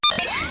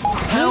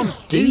How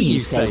do you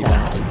say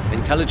that?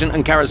 Intelligent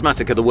and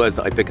charismatic are the words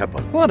that I pick up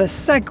on. What a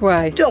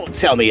segue. Don't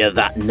tell me you're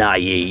that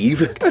naive.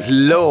 Good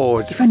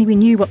Lord. If only we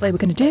knew what they were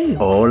going to do.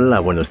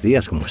 Hola, buenos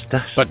días, ¿cómo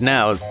estás? But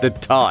now's the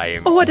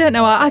time. Oh, I don't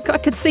know. I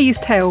could see his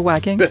tail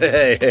wagging.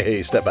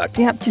 Hey, step back.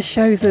 The app just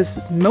shows us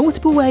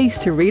multiple ways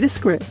to read a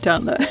script,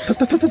 aren't there?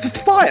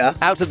 Fire?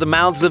 Out of the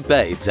mouths of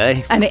babes,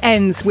 eh? And it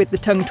ends with the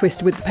tongue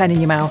twister with the pen in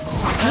your mouth.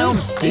 How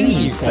do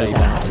you say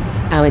that?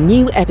 Our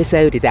new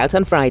episode is out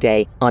on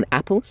Friday on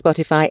Apple,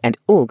 Spotify, and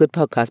all good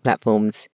podcast platforms.